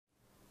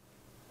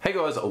Hey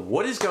guys,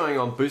 what is going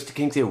on?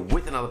 BoosterKings here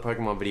with another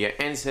Pokemon video,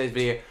 and in today's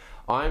video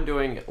I'm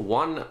doing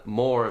one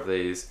more of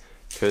these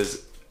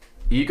because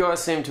you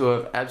guys seem to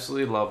have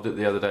absolutely loved it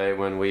the other day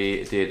when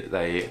we did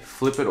the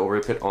flip it or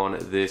rip it on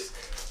this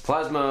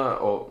Plasma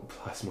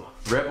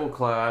Rebel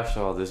Clash.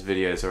 Oh, this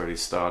video's already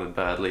started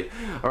badly.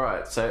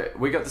 Alright, so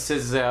we got the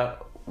scissors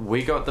out,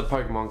 we got the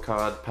Pokemon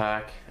card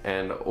pack,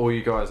 and all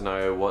you guys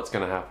know what's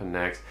going to happen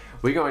next.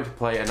 We're going to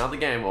play another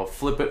game of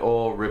flip it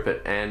or rip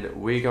it, and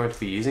we're going to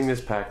be using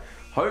this pack.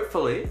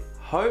 Hopefully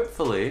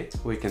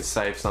we can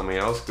save something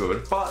else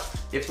good, but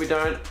if we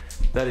don't,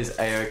 that is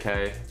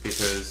a-okay,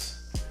 because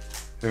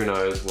who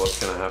knows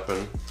what's going to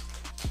happen.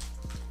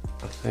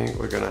 I think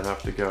we're going to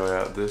have to go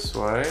out this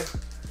way,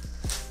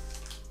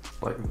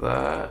 like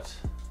that,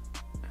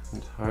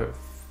 and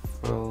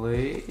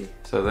hopefully,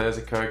 so there's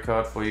a code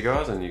card for you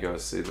guys, and you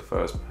guys see the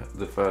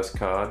first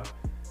card.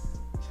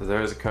 So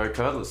there is a code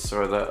card, let's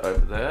throw that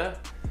over there,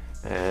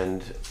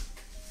 and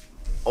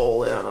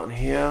all out on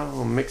here,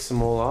 we'll mix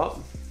them all up.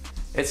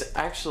 It's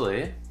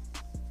actually,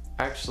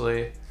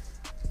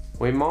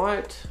 we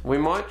might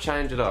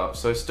change it up.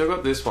 So still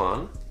got this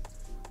one.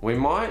 We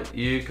might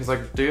use, because I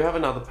do have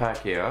another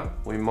pack here,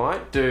 we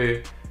might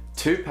do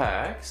 2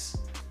 packs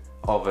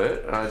of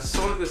it. And I just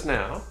thought of this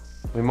now.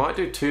 We might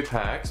do 2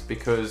 packs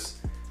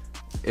because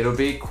it'll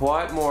be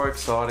quite more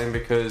exciting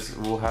because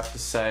we'll have to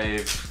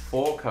save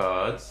 4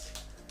 cards.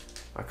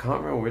 I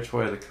can't remember which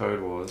way the code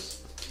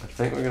was. I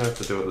think we're gonna have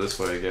to do it this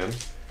way again.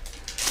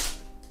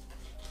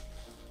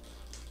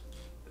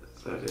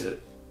 Is that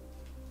it?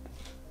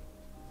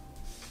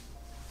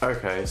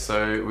 Okay,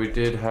 so we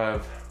did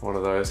have one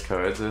of those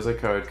codes. There's a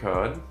code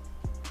card.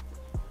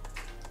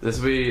 This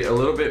will be a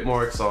little bit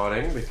more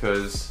exciting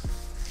because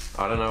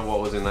I don't know what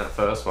was in that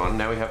first one.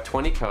 Now we have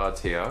 20 cards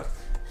here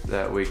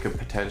that we could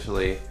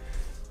potentially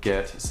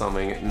get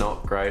something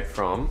not great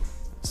from.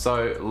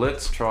 So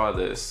let's try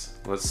this.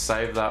 Let's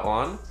save that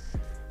one.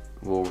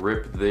 We'll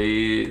rip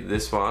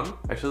this one.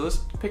 Actually, let's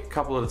pick a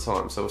couple at a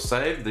time. So we'll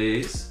save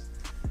these.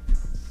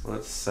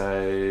 Let's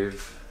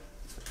save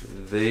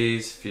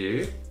these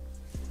few.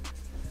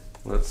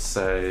 Let's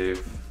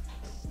save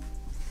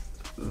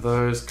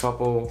those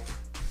couple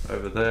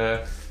over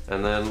there.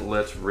 And then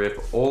let's rip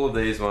all of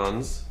these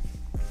ones.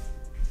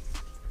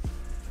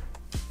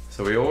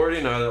 So we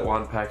already know that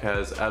one pack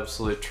has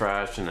absolute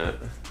trash in it.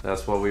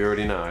 That's what we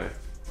already know.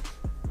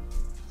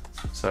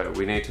 So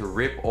we need to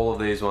rip all of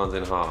these ones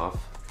in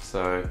half.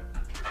 So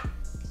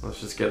let's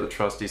just get the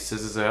trusty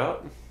scissors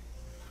out.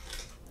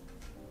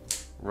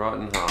 Right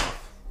in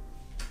half.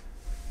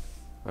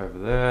 Over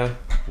there.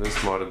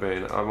 This might have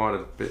been, I might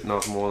have bitten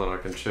off more than I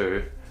can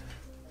chew.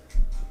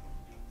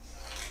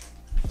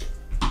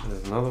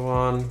 There's another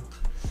one.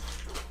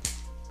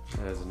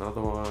 There's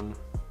another one.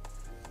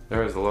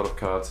 There is a lot of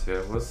cards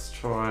here. Let's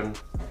try and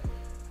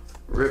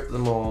rip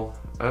them all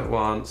at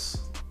once.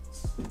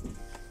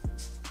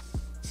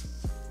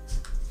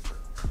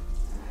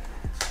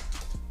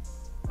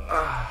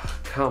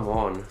 Come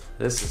on,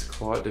 this is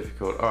quite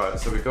difficult. Alright,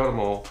 so we got them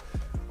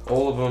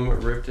all of them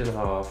ripped in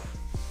half.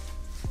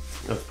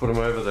 Let's put them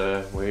over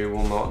there. We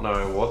will not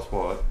know what's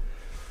what.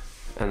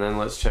 And then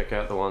let's check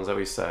out the ones that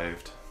we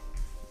saved.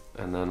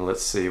 And then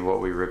let's see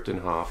what we ripped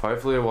in half.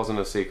 Hopefully it wasn't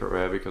a secret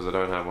rare because I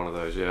don't have one of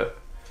those yet.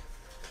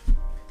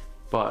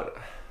 But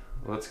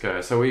let's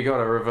go. So we got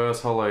a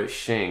reverse holo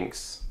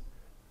Shinx.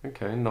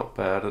 Okay, not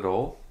bad at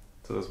all.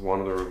 So there's one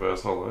of the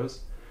reverse holos.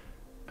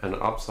 An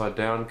upside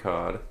down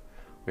card.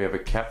 We have a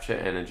Capture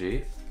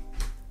Energy,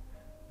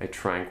 a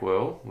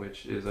Tranquil,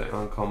 which is an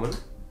uncommon,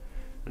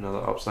 another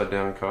upside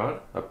down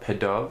card, a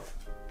Pedove,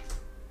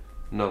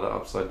 another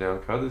upside down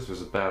card, this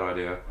was a bad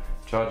idea,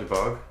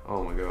 Chargebug,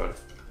 oh my god,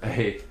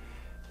 a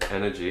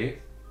Energy.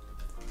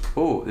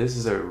 Oh, this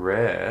is a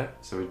rare,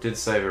 so we did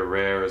save a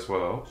rare as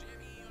well,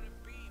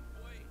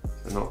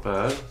 so not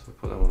bad, so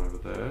put that one over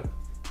there,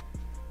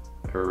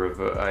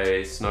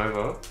 a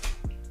Snova.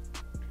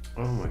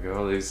 Oh my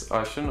god, these,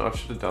 I should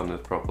have done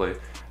this properly.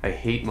 A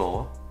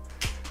Heatmore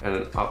and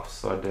an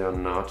upside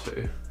down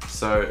Natu.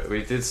 So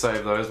we did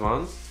save those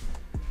ones.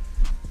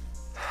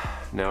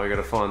 Now we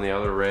gotta find the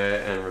other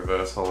rare and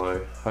reverse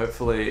holo.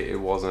 Hopefully it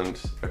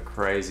wasn't a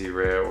crazy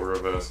rare or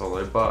reverse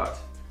holo, but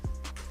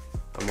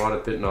I might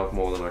have bitten off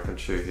more than I can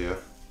chew here.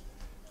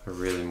 I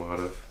really might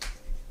have.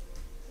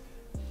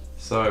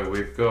 So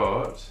we've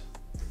got,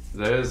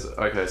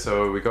 okay,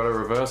 so we got a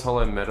reverse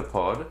holo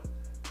Metapod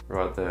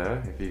right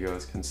there, if you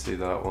guys can see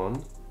that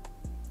one.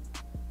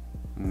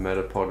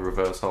 Metapod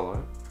reverse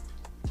holo.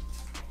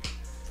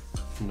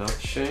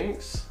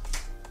 Nutshanks.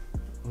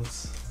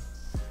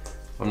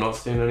 I'm not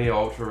seeing any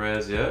ultra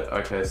rares yet.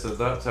 Okay, so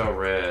that's our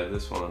rare,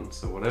 this one.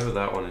 So whatever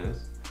that one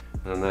is.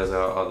 And then there's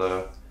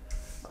our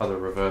other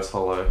reverse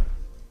holo.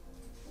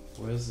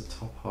 Where's the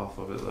top half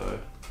of it though?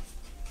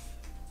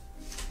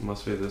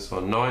 Must be this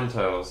one.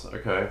 Ninetales.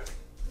 Okay.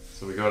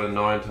 So we got a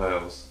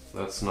Ninetales.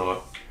 That's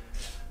not.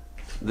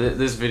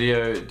 This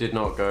video did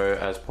not go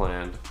as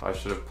planned. I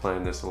should have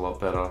planned this a lot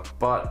better.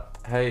 But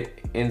hey,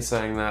 in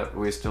saying that,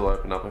 we still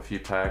opened up a few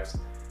packs.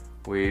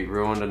 we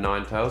ruined a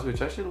Ninetales,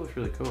 which actually looks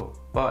really cool,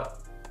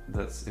 but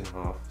that's in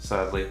half,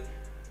 sadly.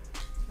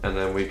 And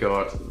then we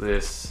got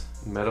this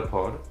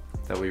Metapod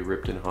that we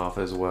ripped in half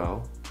as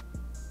well,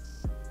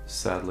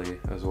 sadly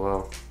as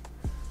well.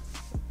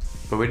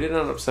 But we did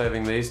end up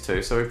saving these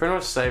two, so we pretty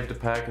much saved a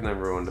pack and then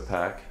ruined a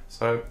pack.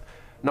 So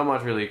not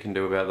much really you can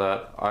do about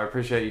that. I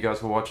appreciate you guys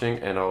for watching,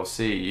 and I'll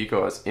see you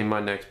guys in my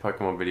next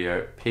Pokemon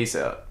video. Peace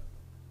out.